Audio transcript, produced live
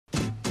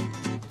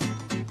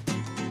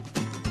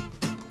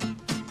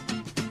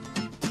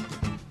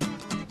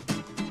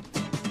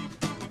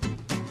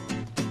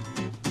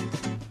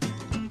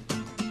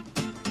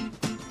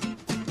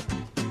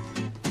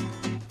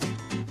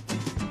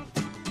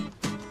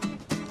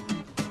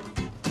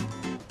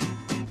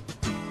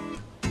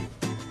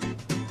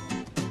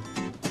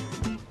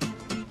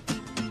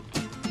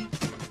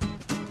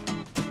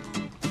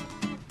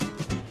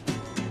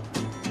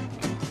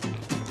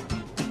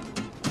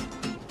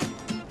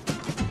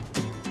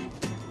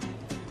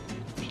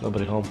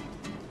Nobody home.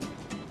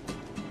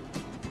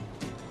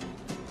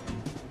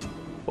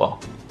 Well,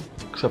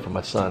 except for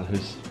my son,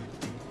 who's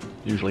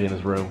usually in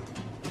his room.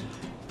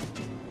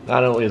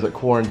 Not only is it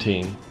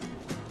quarantine,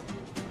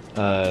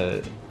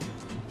 but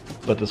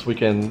this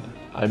weekend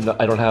I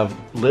don't have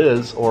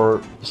Liz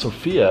or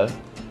Sofia.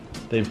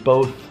 They've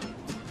both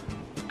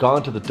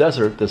gone to the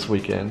desert this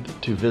weekend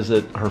to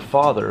visit her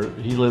father.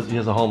 He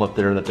has a home up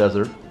there in the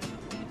desert.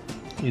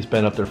 He's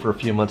been up there for a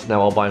few months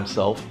now all by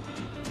himself.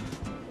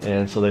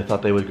 And so they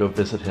thought they would go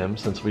visit him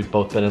since we've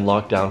both been in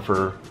lockdown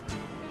for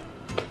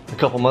a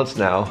couple months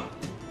now.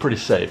 Pretty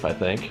safe, I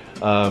think.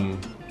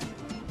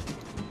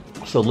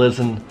 So Liz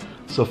and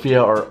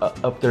Sofia are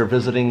up there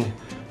visiting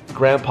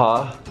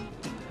Grandpa,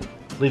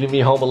 leaving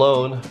me home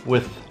alone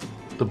with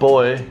the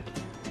boy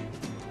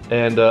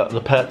and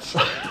the pets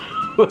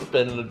who have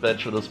been an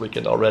adventure this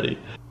weekend already.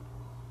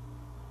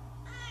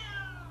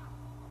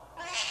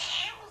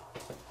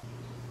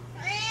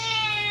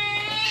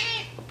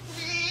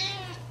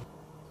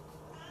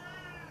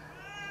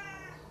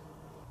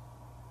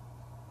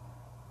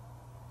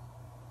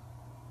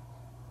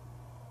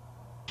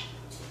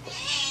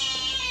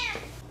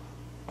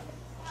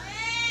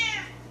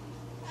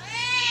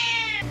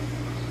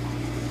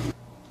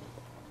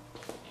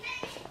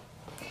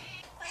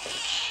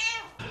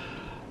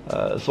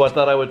 So I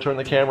thought I would turn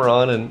the camera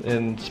on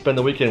and spend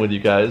the weekend with you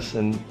guys.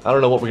 And I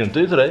don't know what we're gonna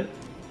do today.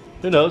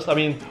 Who knows? I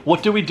mean,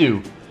 what do we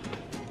do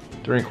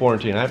during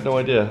quarantine? I have no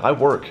idea. I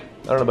work.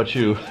 I don't know about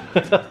you,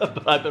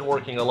 but I've been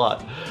working a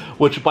lot.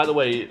 Which, by the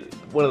way,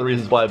 one of the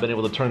reasons why I've been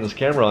able to turn this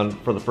camera on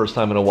for the first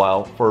time in a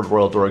while for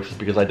Royal Dorks is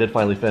because I did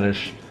finally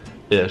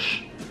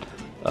finish-ish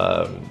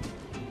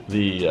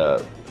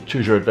the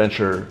Choose Your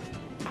Adventure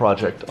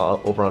project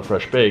over on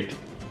Fresh Baked.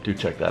 Do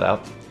check that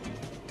out.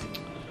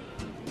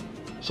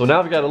 So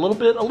now I've got a little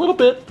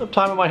bit of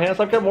time on my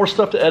hands. I've got more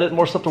stuff to edit,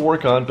 more stuff to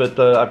work on, but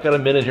I've got a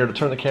minute here to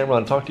turn the camera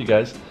on and talk to you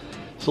guys.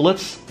 So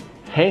let's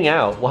hang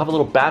out. We'll have a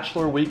little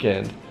bachelor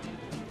weekend,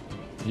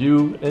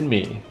 you and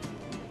me,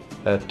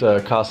 at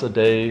Casa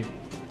de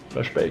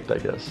Fresh Baked, I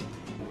guess.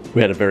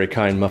 We had a very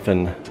kind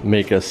muffin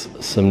make us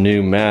some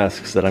new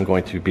masks that I'm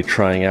going to be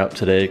trying out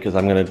today because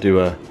I'm going to do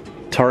a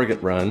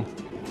Target run.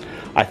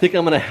 I think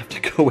I'm going to have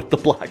to go with the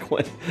black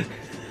one.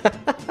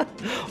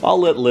 I'll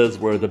let Liz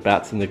wear the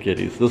bats and the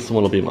kitties. This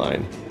one will be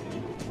mine.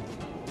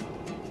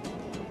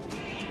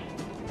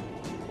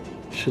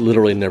 She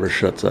literally never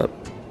shuts up.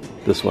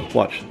 This one,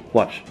 watch,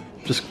 watch.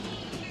 Just,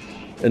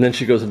 and then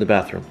she goes in the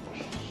bathroom.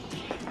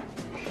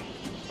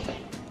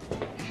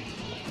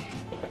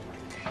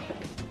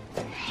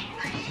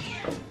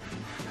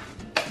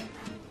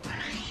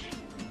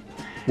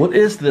 What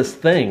is this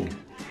thing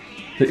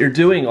that you're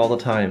doing all the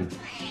time?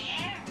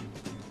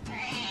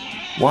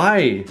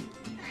 Why?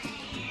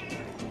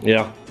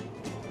 Yeah.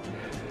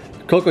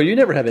 Coco, you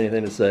never have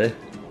anything to say.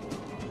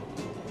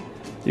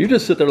 You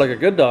just sit there like a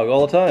good dog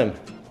all the time,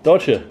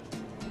 don't you?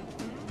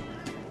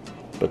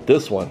 But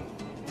this one,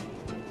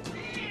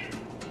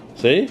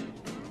 see?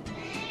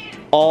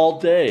 All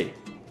day.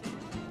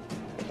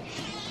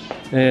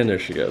 And there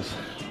she goes.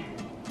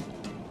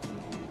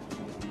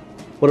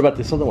 What about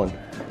this other one?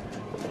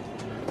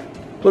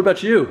 What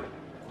about you?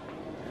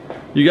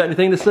 You got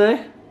anything to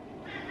say?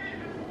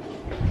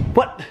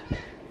 What?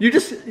 You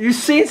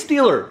scene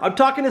stealer. I'm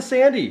talking to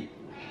Sandy.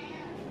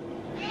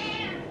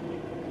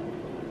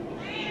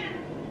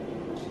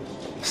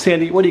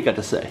 Sandy, what do you got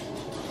to say?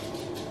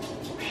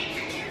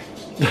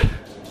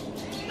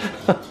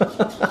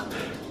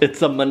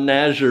 It's a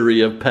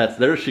menagerie of pets.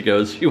 There she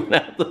goes. She went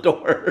out the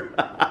door.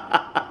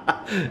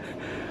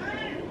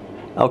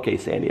 Okay,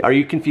 Sandy, are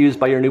you confused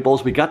by your new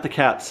bowls? We got the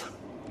cats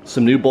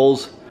some new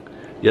bowls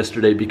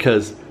yesterday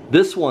because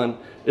this one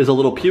is a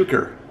little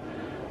puker.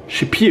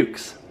 She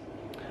pukes.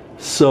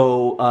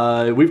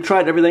 So we've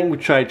tried everything. We've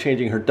tried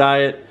changing her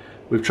diet.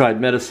 We've tried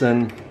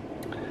medicine.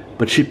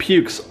 But she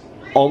pukes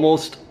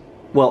almost,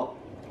 well,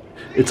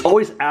 it's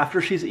always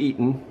after she's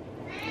eaten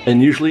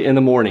and usually in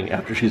the morning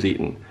after she's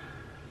eaten.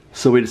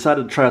 So we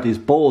decided to try out these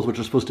bowls, which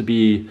are supposed to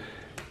be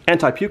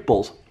anti-puke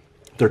bowls.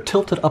 They're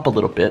tilted up a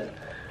little bit,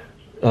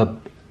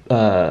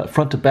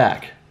 front to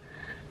back,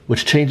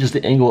 which changes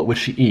the angle at which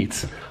she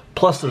eats.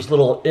 Plus there's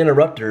little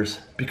interrupters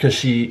because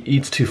she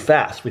eats too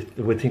fast. We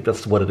think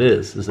that's what it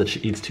is that she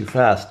eats too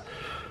fast.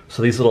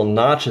 So these little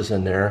notches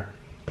in there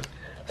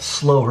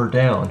slow her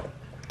down.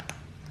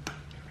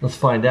 Let's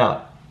find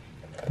out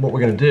what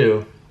we're gonna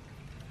do.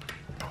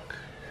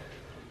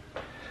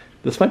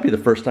 This might be the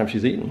first time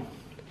she's eaten.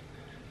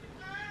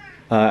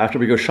 After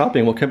we go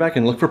shopping, we'll come back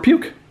and look for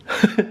puke.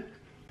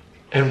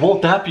 And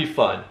won't that be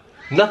fun?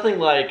 Nothing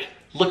like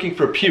looking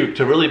for puke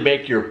to really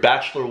make your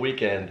bachelor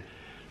weekend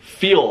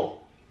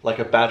feel like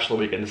a bachelor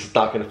weekend. This is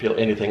not gonna feel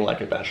anything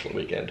like a bachelor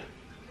weekend.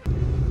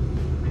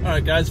 All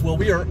right, guys, well,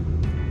 we are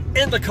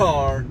in the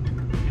car,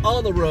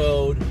 on the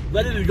road,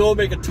 ready to go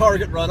make a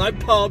Target run. I'm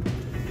pumped.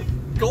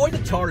 Going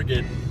to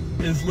Target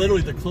is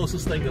literally the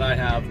closest thing that I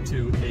have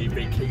to a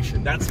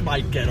vacation. That's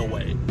my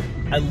getaway.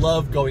 I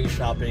love going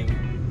shopping,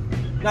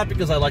 not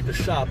because I like to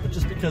shop, but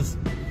just because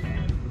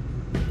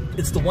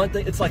it's the one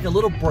thing, it's like a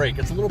little break,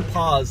 it's a little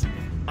pause.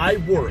 I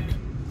work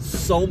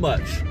so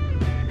much,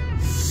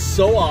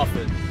 so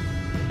often,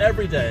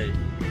 every day,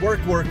 work,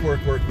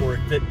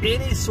 that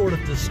any sort of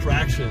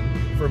distraction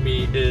for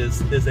me is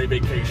a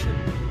vacation.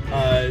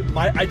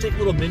 I take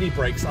little mini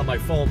breaks on my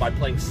phone by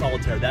playing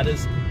solitaire. That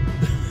is,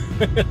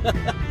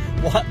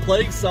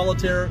 playing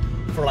solitaire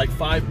for like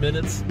 5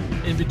 minutes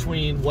in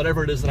between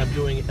whatever it is that I'm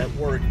doing at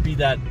work, be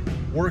that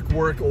work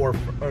or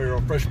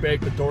fresh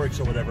baked with Dorix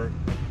or whatever.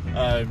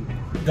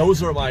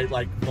 Those are my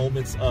like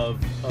moments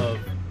of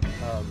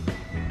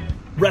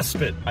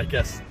respite, I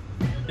guess.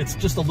 It's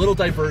just a little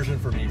diversion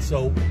for me.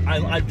 So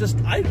I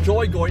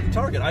enjoy going to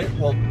Target.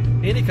 Well,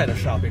 any kind of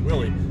shopping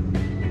really.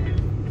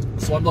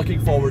 So I'm looking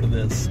forward to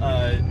this.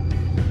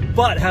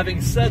 But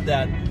having said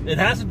that, it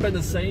hasn't been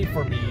the same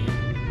for me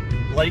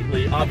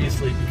lately,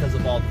 obviously, because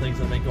of all the things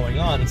that have been going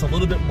on. It's a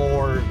little bit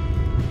more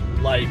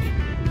like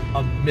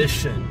a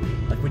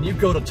mission. Like when you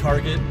go to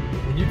Target,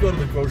 when you go to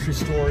the grocery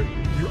store,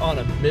 you're on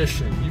a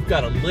mission. You've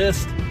got a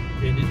list,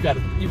 and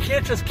you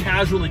can't just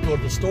casually go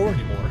to the store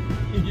anymore.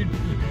 You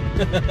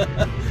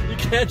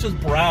can't just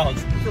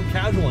browse. You feel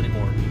casual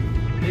anymore.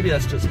 Maybe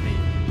that's just me.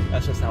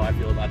 That's just how I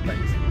feel about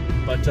things.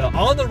 But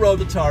on the road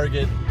to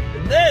Target,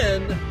 and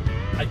then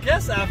I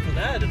guess after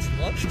that it's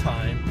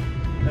lunchtime,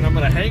 and I'm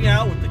gonna hang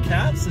out with the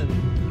cats and,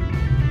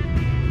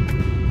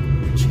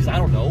 geez, I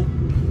don't know.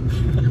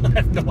 I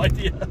have no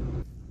idea.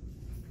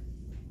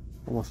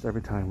 Almost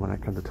every time when I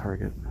come to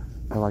Target,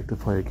 I like to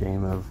play a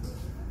game of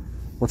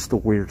what's the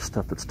weird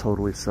stuff that's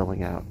totally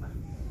selling out.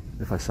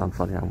 If I sound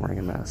funny, I'm wearing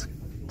a mask.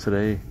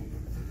 Today,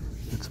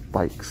 it's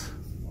bikes.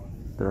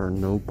 There are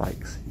no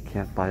bikes. You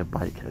can't buy a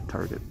bike at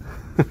Target.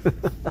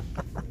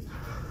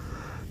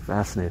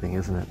 Fascinating,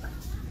 isn't it?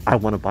 I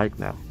want a bike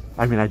now.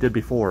 I mean, I did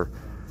before,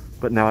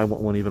 but now I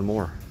want one even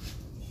more.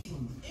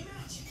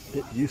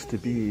 It used to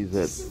be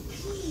that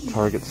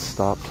Target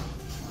stopped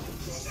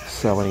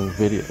selling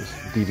videos,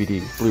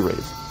 DVDs,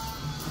 Blu-rays.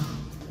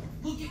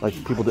 Like,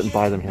 people didn't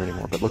buy them here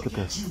anymore, but look at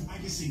this.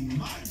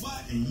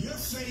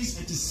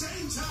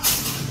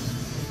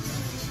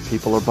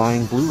 People are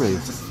buying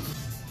Blu-rays.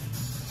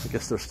 I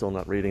guess they're still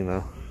not reading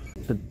though.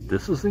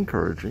 This is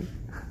encouraging.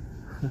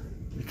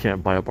 You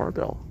can't buy a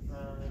barbell.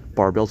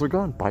 Barbells are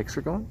gone, bikes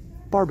are gone,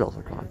 barbells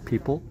are gone.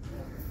 People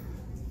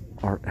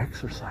are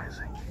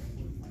exercising.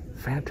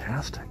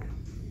 Fantastic.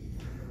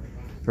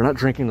 They're not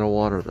drinking their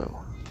water though.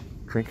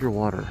 Drink your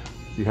water.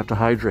 You have to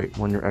hydrate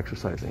when you're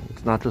exercising.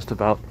 It's not just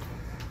about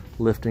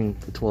lifting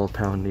the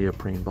 12-pound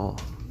neoprene ball.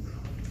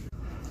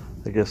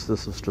 I guess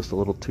this is just a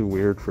little too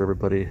weird for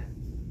everybody.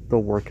 The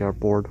workout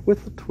board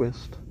with a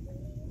twist.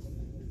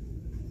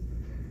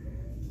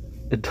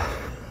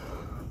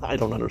 I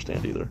don't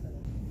understand either.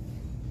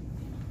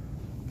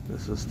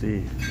 This is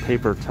the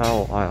paper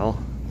towel aisle.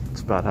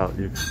 It's about how it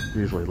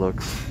usually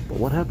looks. But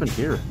what happened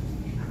here?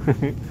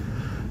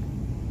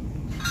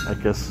 I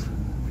guess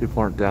people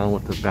aren't down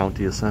with the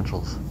Bounty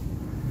Essentials.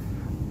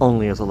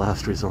 Only as a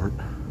last resort.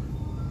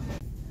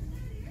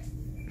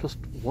 Just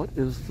what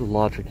is the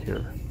logic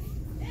here?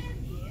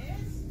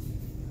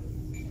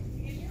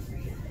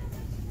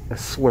 I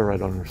swear I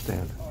don't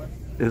understand.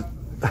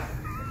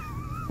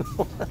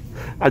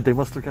 They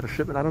must have got a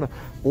shipment, I don't know.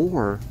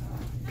 Or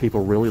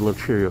people really love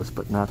Cheerios,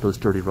 but not those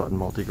dirty, rotten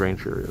multi-grain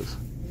Cheerios.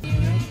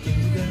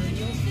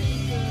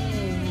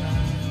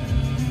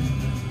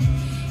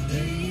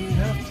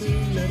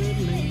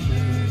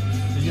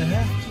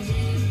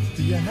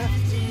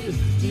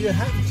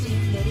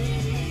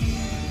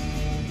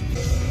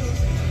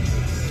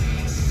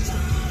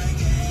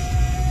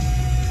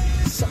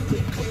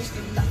 Something close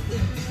to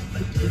nothing,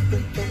 but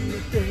different from the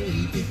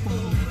day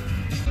before.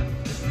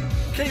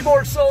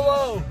 Keyboard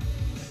solo!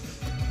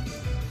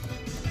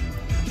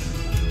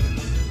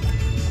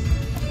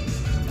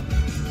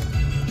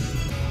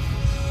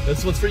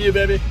 This one's for you,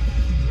 baby.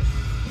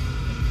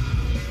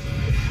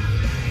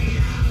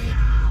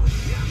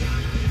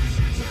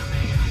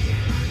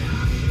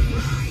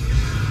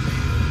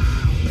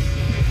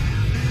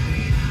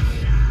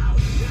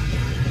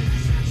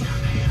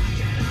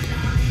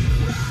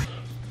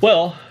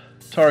 Well,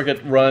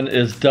 Target run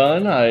is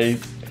done.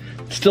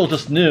 Still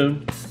just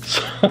noon,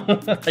 so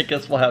I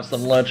guess we'll have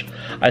some lunch.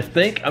 I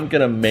think I'm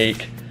gonna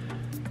make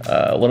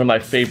one of my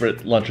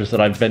favorite lunches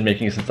that I've been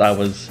making since I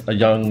was a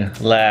young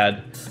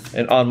lad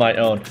and on my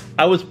own.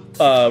 I was,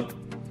 how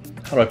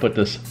do I put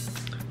this?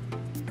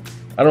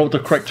 I don't know what the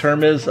correct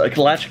term is, like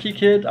a latchkey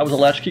kid. I was a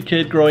latchkey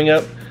kid growing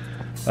up.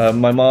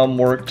 My mom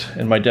worked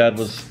and my dad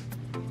was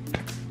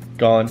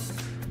gone.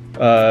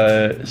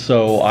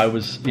 So I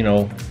was, you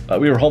know,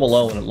 we were home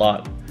alone a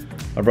lot,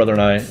 my brother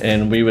and I,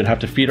 and we would have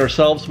to feed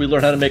ourselves. We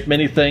learned how to make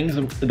many things,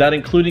 and that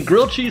including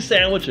grilled cheese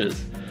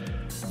sandwiches.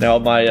 Now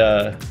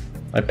my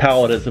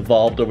palate has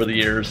evolved over the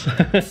years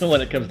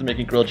when it comes to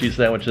making grilled cheese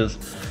sandwiches.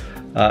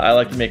 I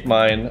like to make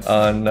mine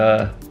on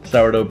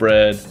sourdough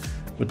bread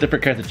with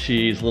different kinds of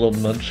cheese, little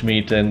munch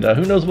meat, and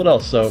who knows what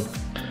else. So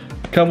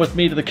come with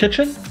me to the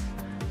kitchen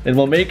and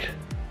we'll make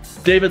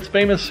David's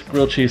famous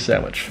grilled cheese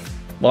sandwich.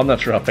 Well, I'm not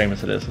sure how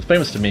famous it is. It's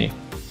famous to me.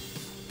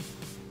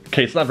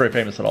 Okay, it's not very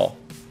famous at all.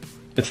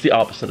 It's the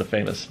opposite of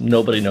famous.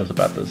 Nobody knows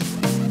about this.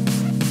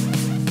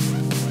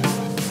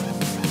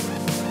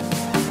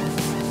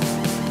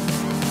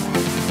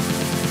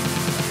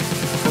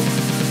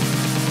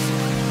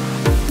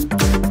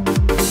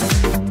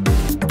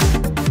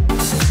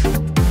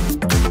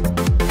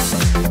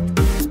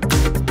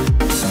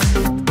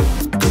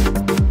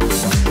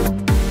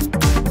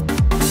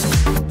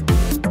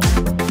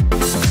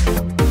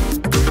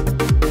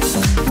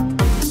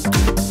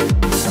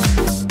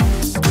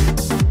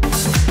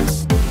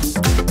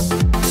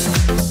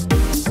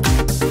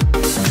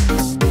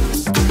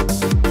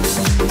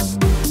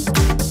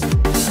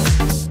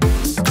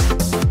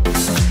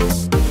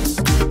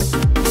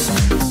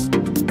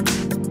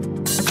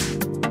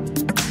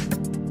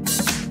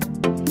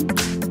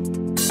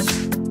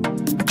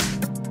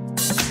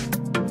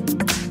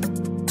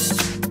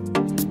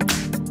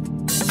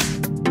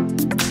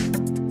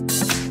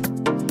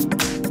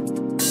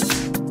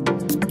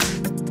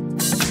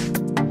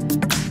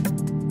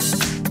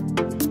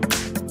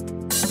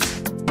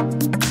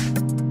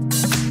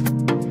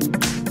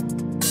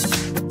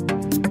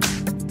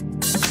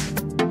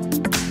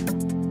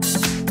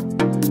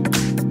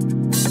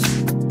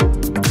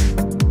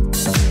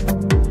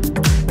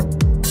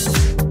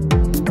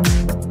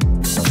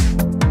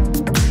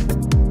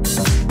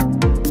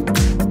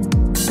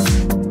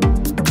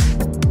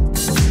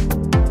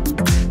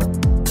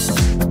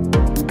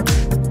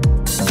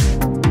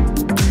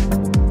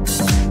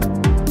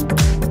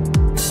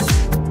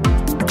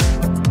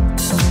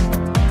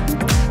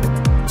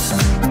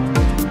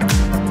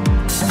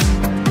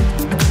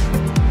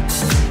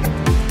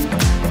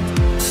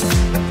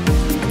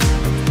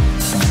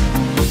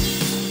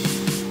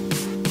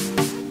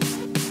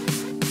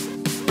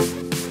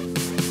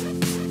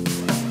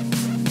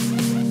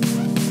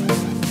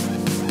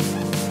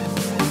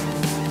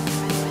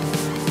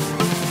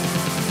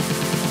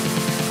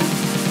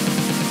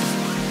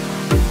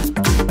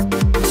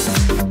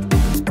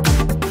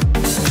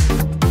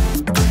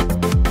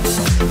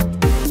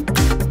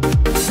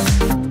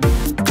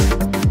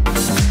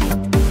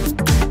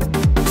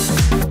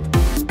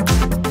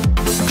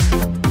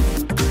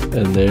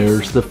 And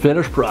there's the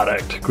finished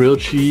product. Grilled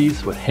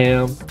cheese with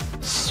ham,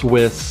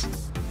 Swiss,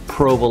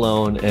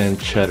 provolone, and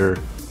cheddar.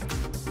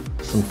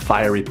 Some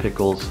fiery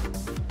pickles,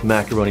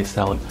 macaroni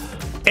salad,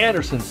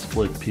 Anderson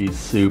split pea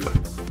soup.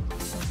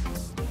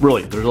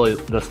 Really,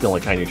 that's the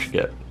only kind you should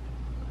get.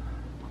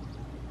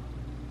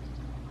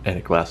 And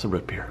a glass of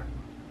root beer.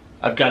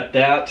 I've got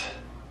that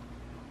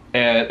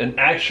and an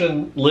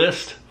action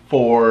list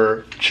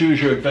for Choose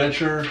Your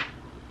Adventure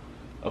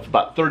of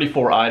about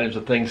 34 items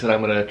of things that I'm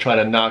gonna try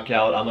to knock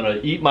out. I'm gonna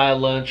eat my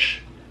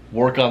lunch,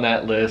 work on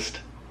that list,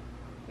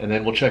 and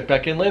then we'll check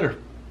back in later.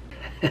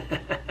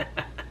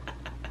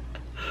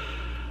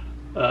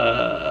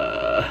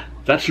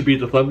 That should be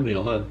the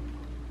thumbnail, huh?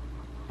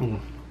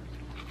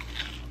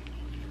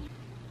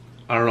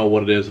 I don't know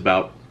what it is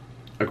about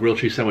a grilled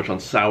cheese sandwich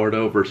on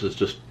sourdough versus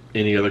just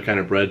any other kind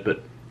of bread,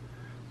 but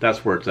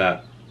that's where it's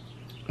at.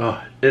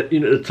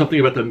 It's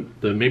something about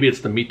the maybe it's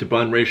the meat to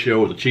bun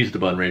ratio or the cheese to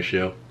bun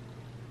ratio.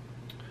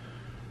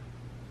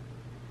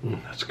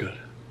 That's good.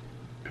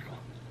 Pickle.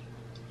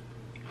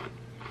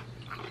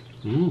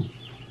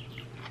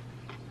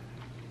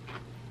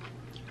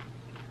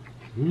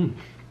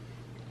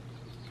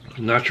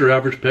 Not your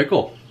average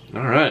pickle.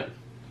 All right.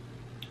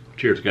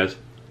 Cheers, guys.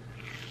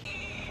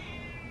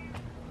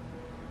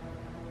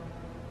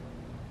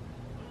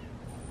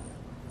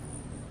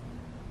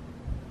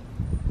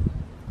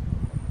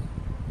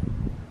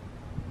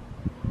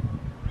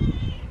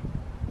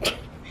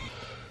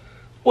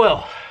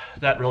 Well,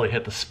 that really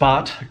hit the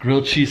spot. A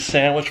grilled cheese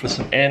sandwich with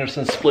some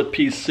Anderson split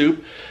pea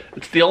soup.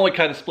 It's the only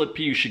kind of split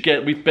pea you should get.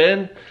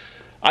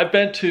 I've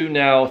been to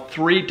now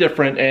 3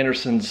 different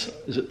Andersons.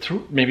 Is it 3?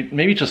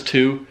 Maybe just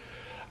 2.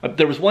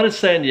 There was one in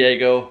San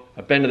Diego.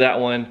 I've been to that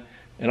one.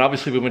 And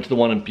obviously we went to the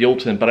one in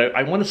Buellton. But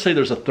I want to say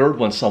there's a 3rd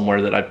one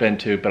somewhere that I've been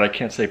to, but I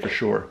can't say for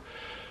sure.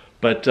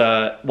 But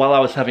while I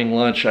was having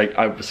lunch,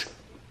 I was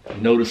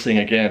noticing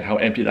again how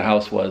empty the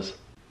house was.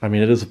 I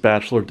mean, it is a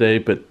bachelor day,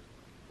 but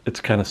it's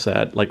kind of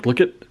sad. Like,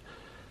 look at,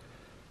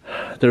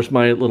 there's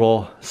my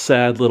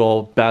sad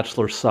little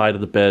bachelor side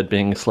of the bed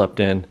being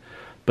slept in,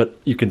 but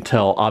you can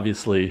tell,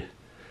 obviously,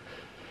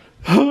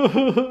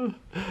 my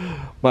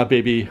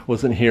baby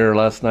wasn't here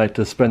last night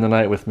to spend the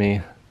night with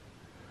me.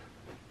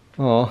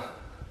 Oh,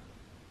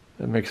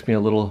 that makes me a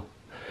little,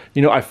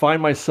 I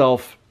find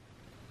myself,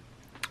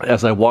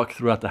 as I walk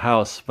throughout the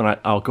house, when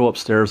I'll go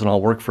upstairs and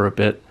I'll work for a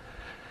bit,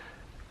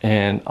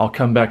 and I'll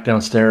come back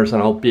downstairs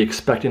and I'll be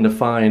expecting to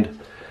find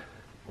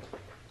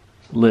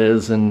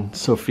Liz and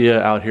Sofia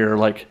out here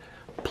like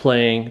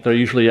playing. They're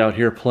usually out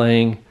here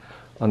playing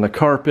on the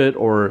carpet,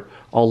 or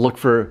I'll look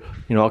for,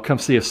 I'll come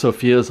see if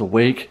Sophia's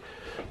awake.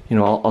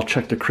 I'll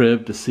check the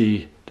crib to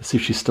see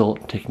if she's still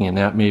taking a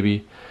nap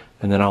maybe,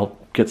 and then I'll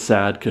get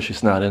sad because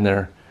she's not in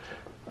there.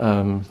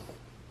 But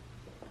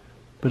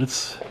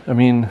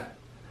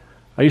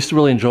I used to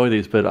really enjoy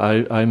these, but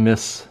I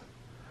miss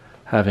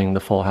having the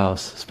full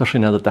house, especially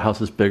now that the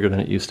house is bigger than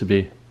it used to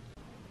be.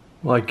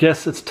 Well, I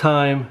guess it's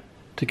time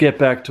to get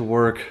back to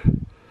work.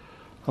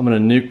 I'm gonna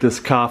nuke this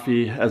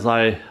coffee as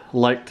I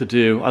like to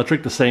do. I'll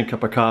drink the same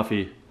cup of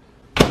coffee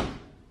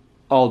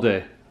all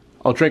day.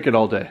 I'll drink it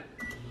all day.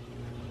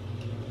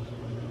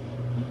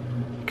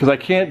 Because I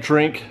can't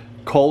drink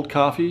cold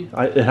coffee,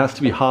 it has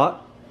to be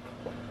hot.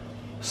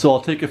 So I'll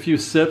take a few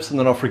sips and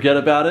then I'll forget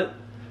about it.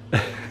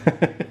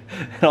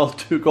 And I'll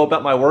go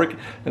about my work.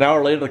 An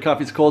hour later the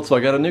coffee's cold, so I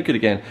gotta nuke it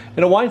again.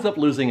 And it winds up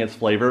losing its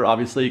flavor.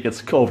 Obviously it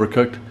gets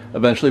overcooked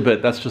eventually,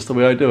 but that's just the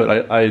way I do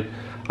it.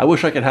 I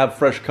wish I could have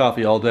fresh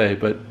coffee all day,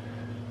 but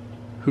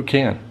who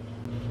can?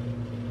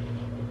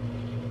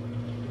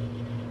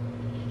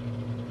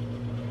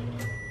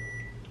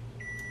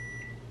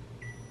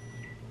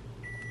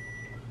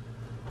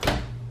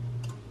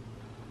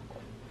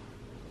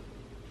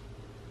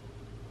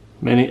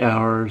 Many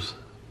hours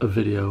of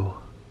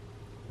video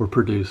were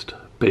produced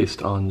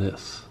based on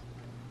this.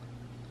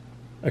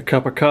 A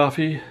cup of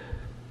coffee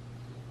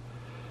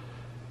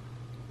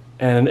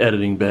and an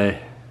editing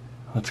bay.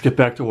 Let's get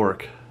back to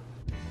work.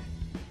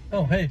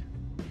 Oh, hey,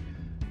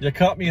 you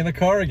caught me in the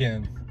car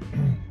again.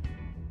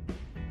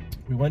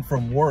 We went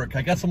from work.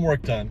 I got some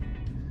work done.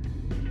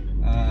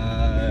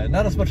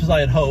 Not as much as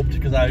I had hoped,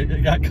 because I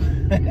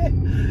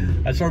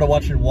started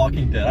watching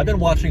Walking Dead. I've been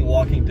watching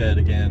Walking Dead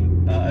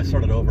again. I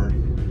started over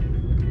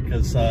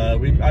because I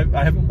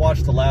haven't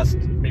watched the last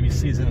maybe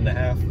season and a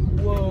half.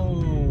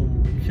 Whoa,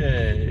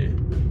 okay.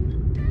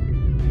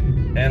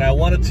 And I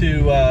wanted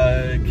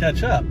to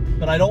catch up,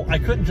 but I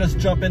couldn't just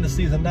jump into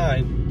season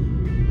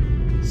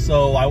 9.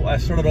 So I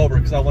started over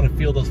because I want to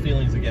feel those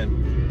feelings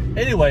again.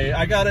 Anyway,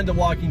 I got into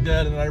Walking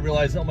Dead and I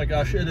realized, oh my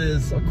gosh, it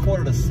is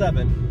 6:45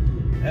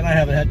 and I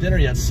haven't had dinner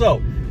yet.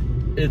 So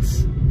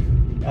it's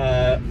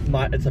a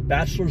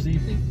bachelor's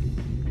evening,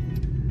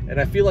 and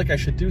I feel like I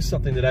should do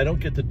something that I don't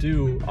get to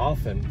do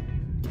often.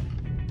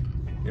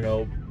 You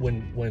know,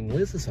 when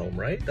Liz is home,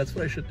 right? That's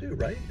what I should do,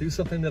 right? Do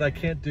something that I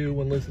can't do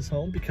when Liz is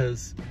home,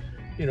 because,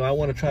 you know, I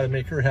want to try to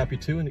make her happy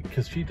too, and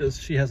because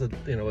she has a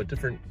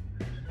different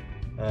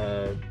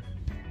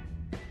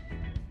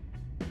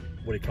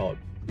what do you call it,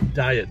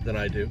 diet than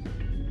I do.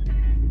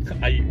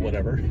 I eat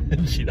whatever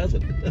and she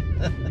doesn't.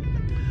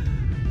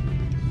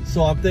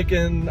 So I'm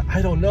thinking,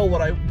 I don't know,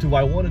 do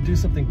I want to do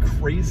something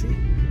crazy?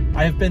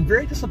 I have been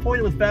very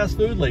disappointed with fast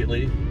food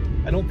lately.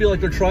 I don't feel like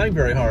they're trying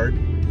very hard.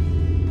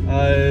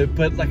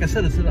 But like I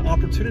said, it's an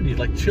opportunity,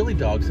 like chili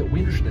dogs at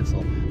Wiener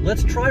Schnitzel.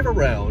 Let's drive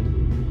around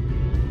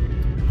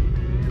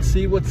and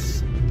see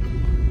what's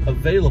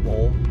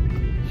available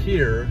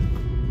here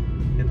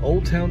in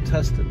Old Town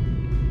Tustin.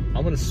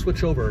 I'm gonna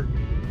switch over.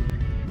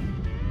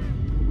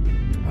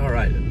 All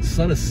right, the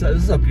sun is set.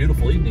 This is a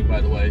beautiful evening,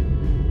 by the way.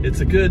 It's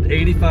a good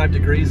 85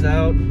 degrees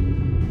out.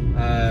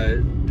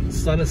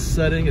 Sun is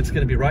setting. It's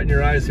gonna be right in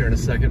your eyes here in a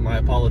second. My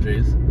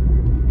apologies.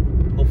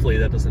 Hopefully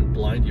that doesn't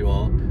blind you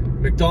all.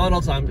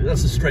 McDonald's,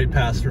 that's a straight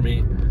pass for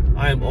me.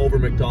 I am over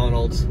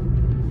McDonald's.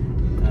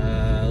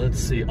 Let's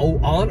see. Oh,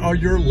 on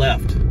your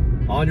left.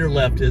 On your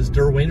left is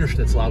Der Wiener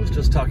Schnitzel. I was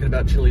just talking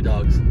about chili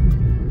dogs.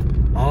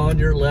 On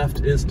your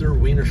left is Der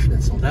Wiener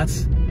Schnitzel.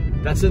 That's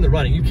in the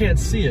running. You can't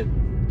see it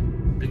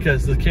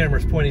because the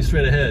camera's pointing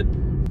straight ahead.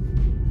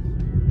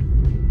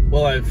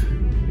 Well, I've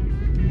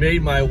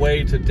made my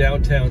way to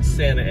downtown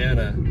Santa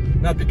Ana,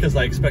 not because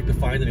I expect to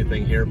find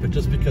anything here, but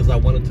just because I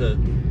wanted to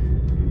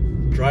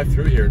drive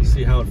through here and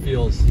see how it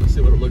feels, see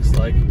what it looks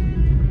like.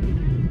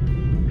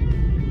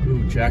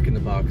 Ooh, Jack in the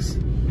Box.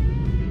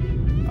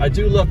 I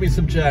do love me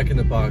some Jack in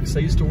the Box. I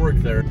used to work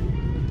there.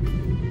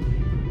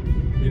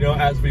 You know,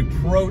 as we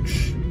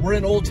approach, we're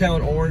in Old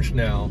Town Orange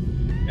now,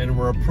 and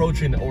we're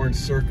approaching the Orange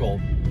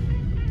Circle.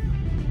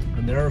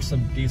 And there are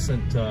some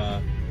decent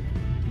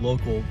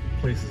local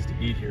places to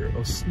eat here.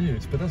 Oh,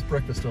 Snooze, but that's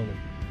breakfast only.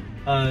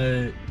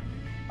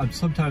 I'm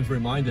sometimes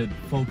reminded,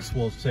 folks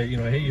will say, you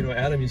know, hey, you know,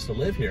 Adam used to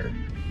live here.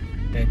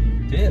 And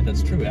he did,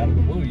 that's true. Adam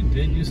the Woo, you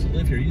did used to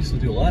live here. He used to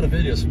do a lot of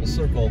videos from the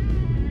circle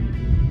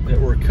that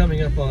we're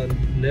coming up on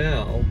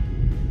now.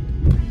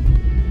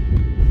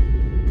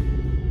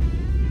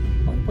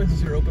 A lot of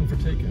places here open for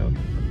takeout.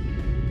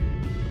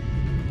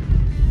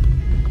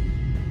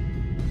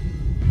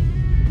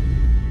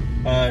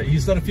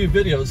 He's done a few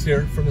videos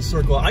here from the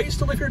circle. I used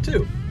to live here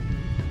too.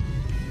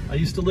 I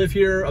used to live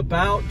here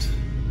about,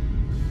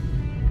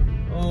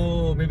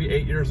 oh, maybe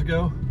 8 years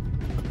ago.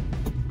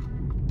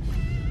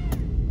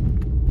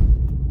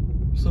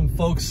 Some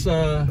folks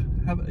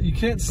you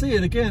can't see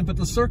it again, but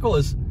the circle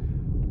is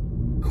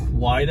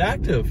quite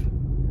active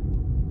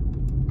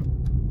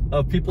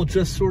of people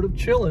just sort of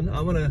chilling.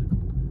 I'm gonna,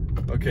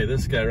 okay,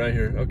 this guy right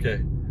here,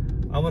 okay.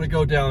 I'm gonna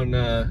go down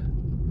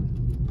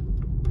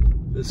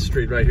this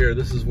street right here.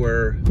 This is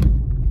where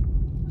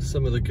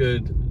some of the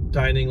good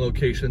dining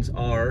locations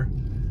are.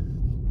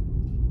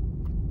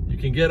 You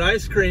can get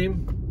ice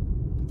cream.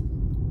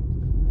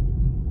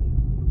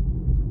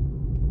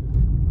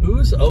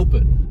 Who's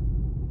open?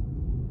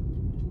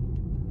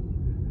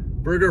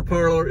 Burger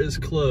Parlor is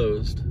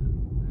closed.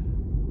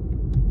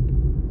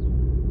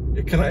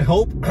 Can I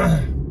hope?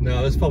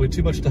 No, that's probably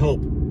too much to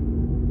hope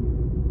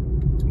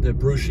that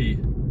Brucey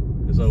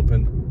is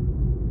open.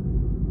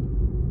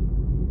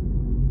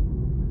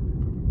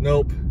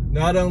 Nope.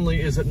 Not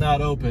only is it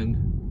not open,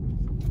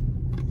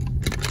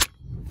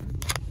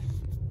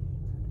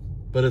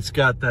 but it's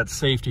got that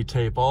safety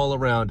tape all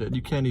around it.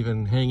 You can't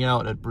even hang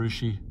out at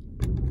Brucey.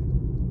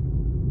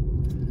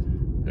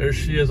 There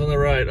she is on the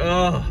right.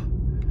 Oh,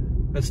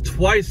 that's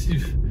twice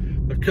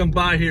I've come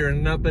by here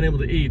and not been able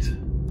to eat.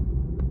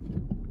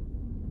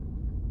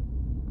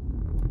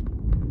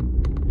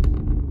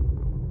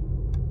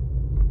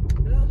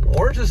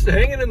 Orange is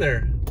hanging in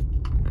there.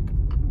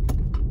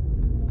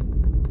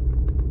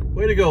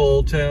 Way to go,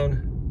 Old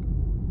Town.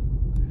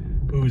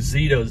 Ooh,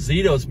 Zito's.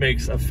 Zito's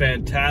makes a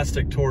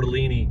fantastic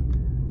tortellini.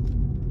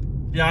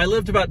 Yeah, I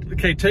lived about,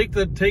 okay, take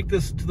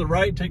this to the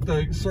right, take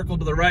the circle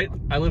to the right.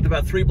 I lived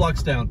about 3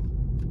 blocks down.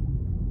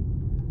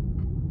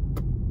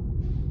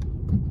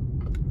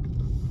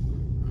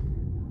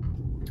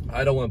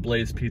 I don't want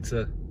Blaze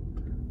Pizza.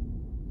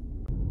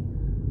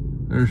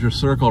 There's your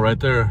circle right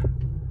there.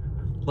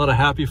 A lot of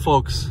happy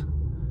folks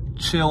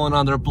chilling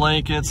on their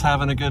blankets,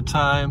 having a good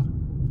time,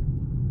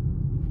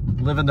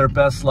 living their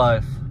best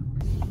life.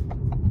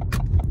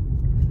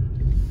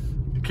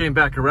 Came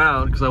back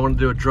around because I wanted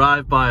to do a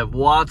drive-by of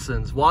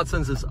Watson's.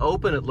 Watson's is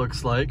open, it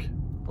looks like.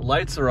 The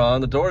lights are on,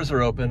 the doors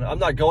are open. I'm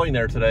not going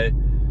there today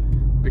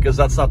because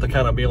that's not the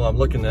kind of meal I'm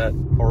looking at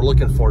or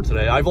looking for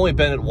today. I've only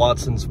been at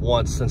Watson's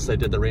once since they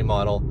did the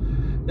remodel.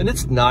 And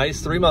it's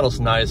nice, the remodel's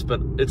nice, but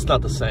it's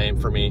not the same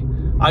for me.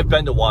 I've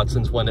been to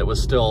Watson's when it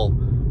was still,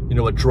 you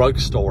know, a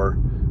drugstore,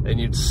 and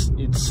you'd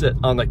sit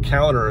on the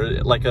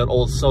counter like an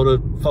old soda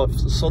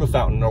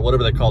fountain or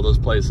whatever they call those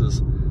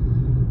places.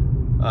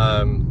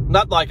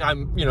 Not like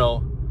I'm, you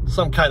know,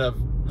 some kind of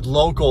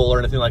local or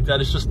anything like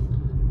that. It's just,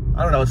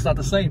 I don't know, it's not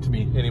the same to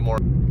me anymore.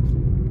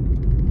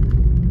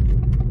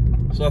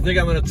 So I think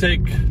I'm gonna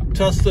take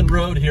Tustin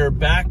Road here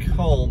back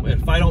home,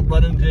 and if I don't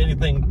run into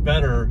anything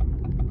better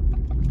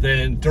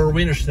than Der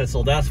Wiener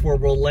Schnitzel, that's where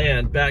we'll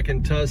land, back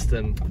in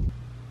Tustin.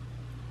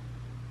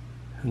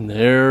 And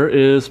there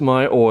is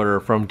my order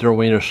from Der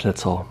Wiener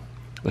Schnitzel.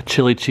 A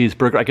chili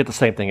cheeseburger. I get the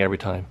same thing every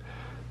time.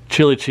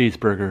 Chili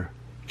cheeseburger,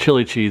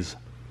 chili cheese,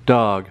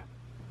 dog.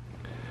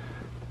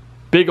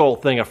 Big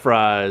old thing of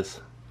fries,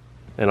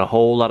 and a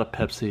whole lot of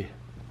Pepsi.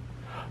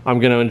 I'm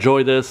gonna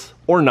enjoy this,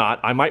 or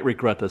not. I might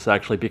regret this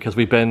actually, because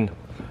we've been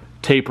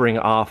tapering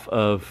off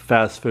of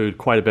fast food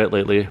quite a bit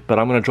lately, but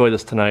I'm gonna enjoy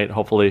this tonight,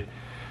 hopefully,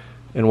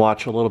 and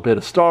watch a little bit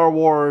of Star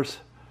Wars.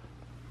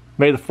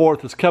 May the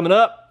 4th is coming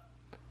up.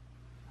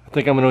 I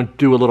think I'm gonna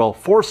do a little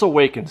Force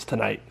Awakens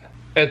tonight.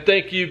 And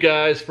thank you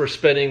guys for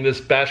spending this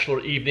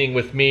Bachelor evening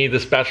with me,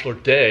 this Bachelor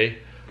day.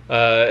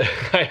 I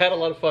had a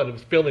lot of fun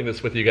filming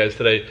this with you guys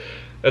today.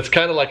 It's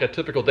kind of like a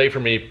typical day for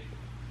me,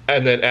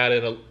 and then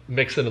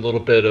mix in a little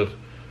bit of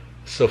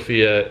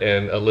Sophia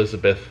and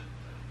Elizabeth,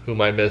 whom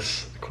I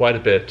miss quite a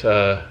bit.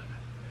 So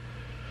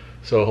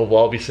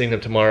I'll be seeing them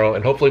tomorrow,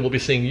 and hopefully we'll be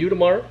seeing you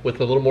tomorrow with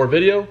a little more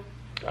video.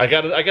 I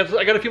got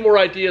a few more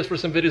ideas for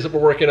some videos that we're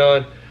working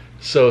on,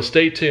 so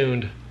stay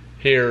tuned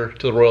here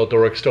to the Royal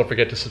Dorks. Don't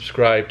forget to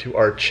subscribe to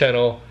our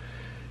channel,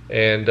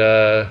 and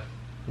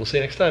we'll see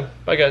you next time.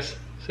 Bye guys,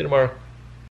 see you tomorrow.